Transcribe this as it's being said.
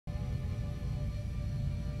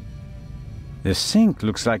The sink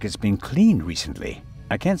looks like it's been cleaned recently.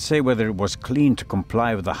 I can't say whether it was cleaned to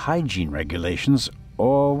comply with the hygiene regulations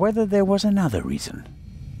or whether there was another reason.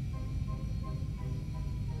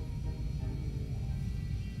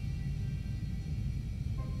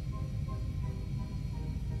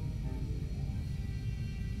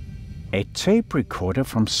 A tape recorder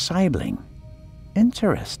from Saibling.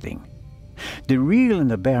 Interesting. The reel in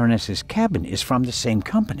the Baroness's cabin is from the same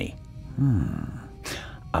company.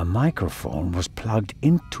 A microphone was plugged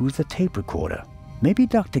into the tape recorder. Maybe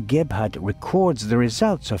Dr. Gebhardt records the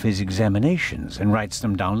results of his examinations and writes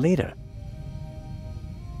them down later.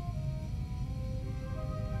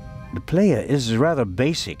 The player is rather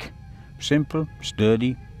basic. Simple,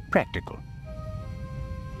 sturdy, practical.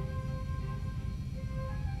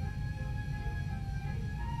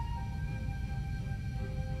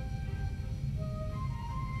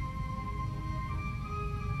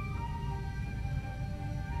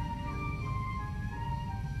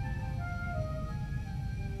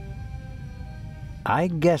 I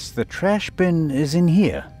guess the trash bin is in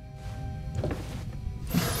here.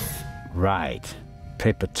 Right.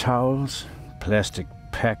 Paper towels, plastic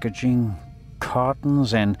packaging,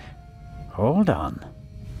 cartons, and... Hold on.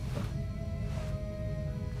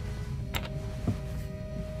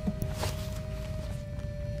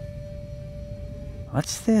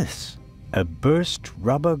 What's this? A burst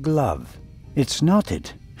rubber glove. It's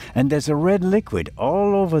knotted, and there's a red liquid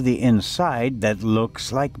all over the inside that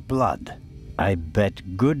looks like blood. I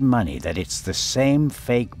bet good money that it's the same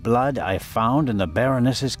fake blood I found in the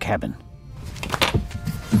Baroness's cabin.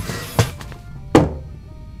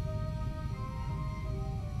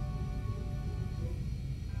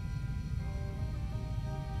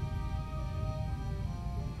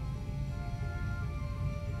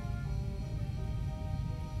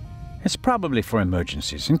 It's probably for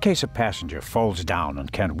emergencies, in case a passenger falls down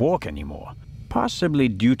and can't walk anymore. Possibly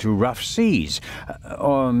due to rough seas,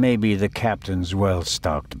 or maybe the captain's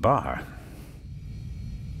well-stocked bar.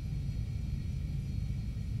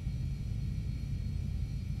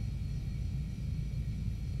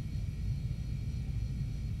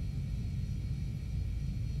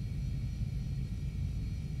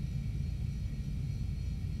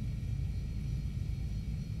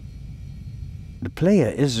 The player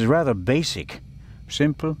is rather basic.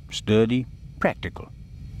 Simple, sturdy, practical.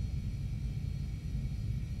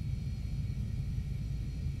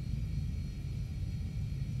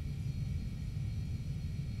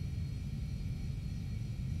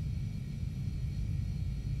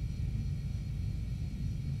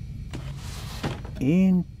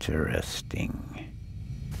 Interesting.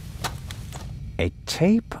 A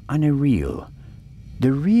tape on a reel.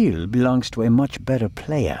 The reel belongs to a much better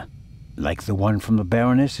player, like the one from the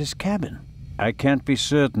Baroness's cabin. I can't be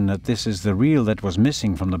certain that this is the reel that was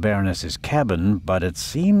missing from the Baroness's cabin, but it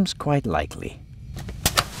seems quite likely.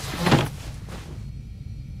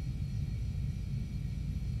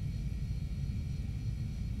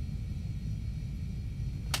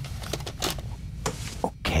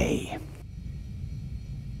 Okay.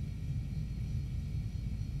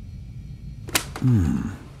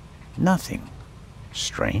 Nothing.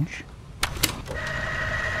 Strange.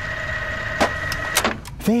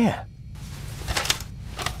 There!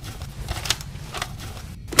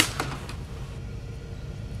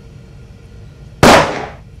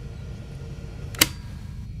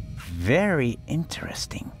 Very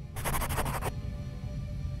interesting.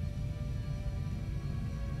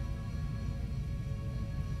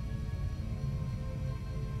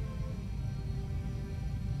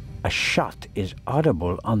 A shot is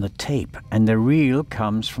audible on the tape, and the reel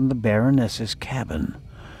comes from the Baroness's cabin.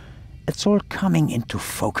 It's all coming into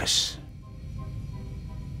focus.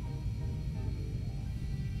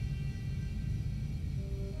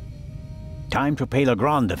 Time to pay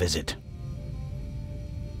Legrand a visit.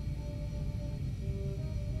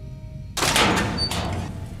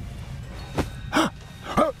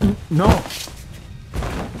 No!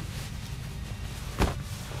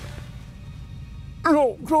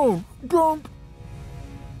 No, don't!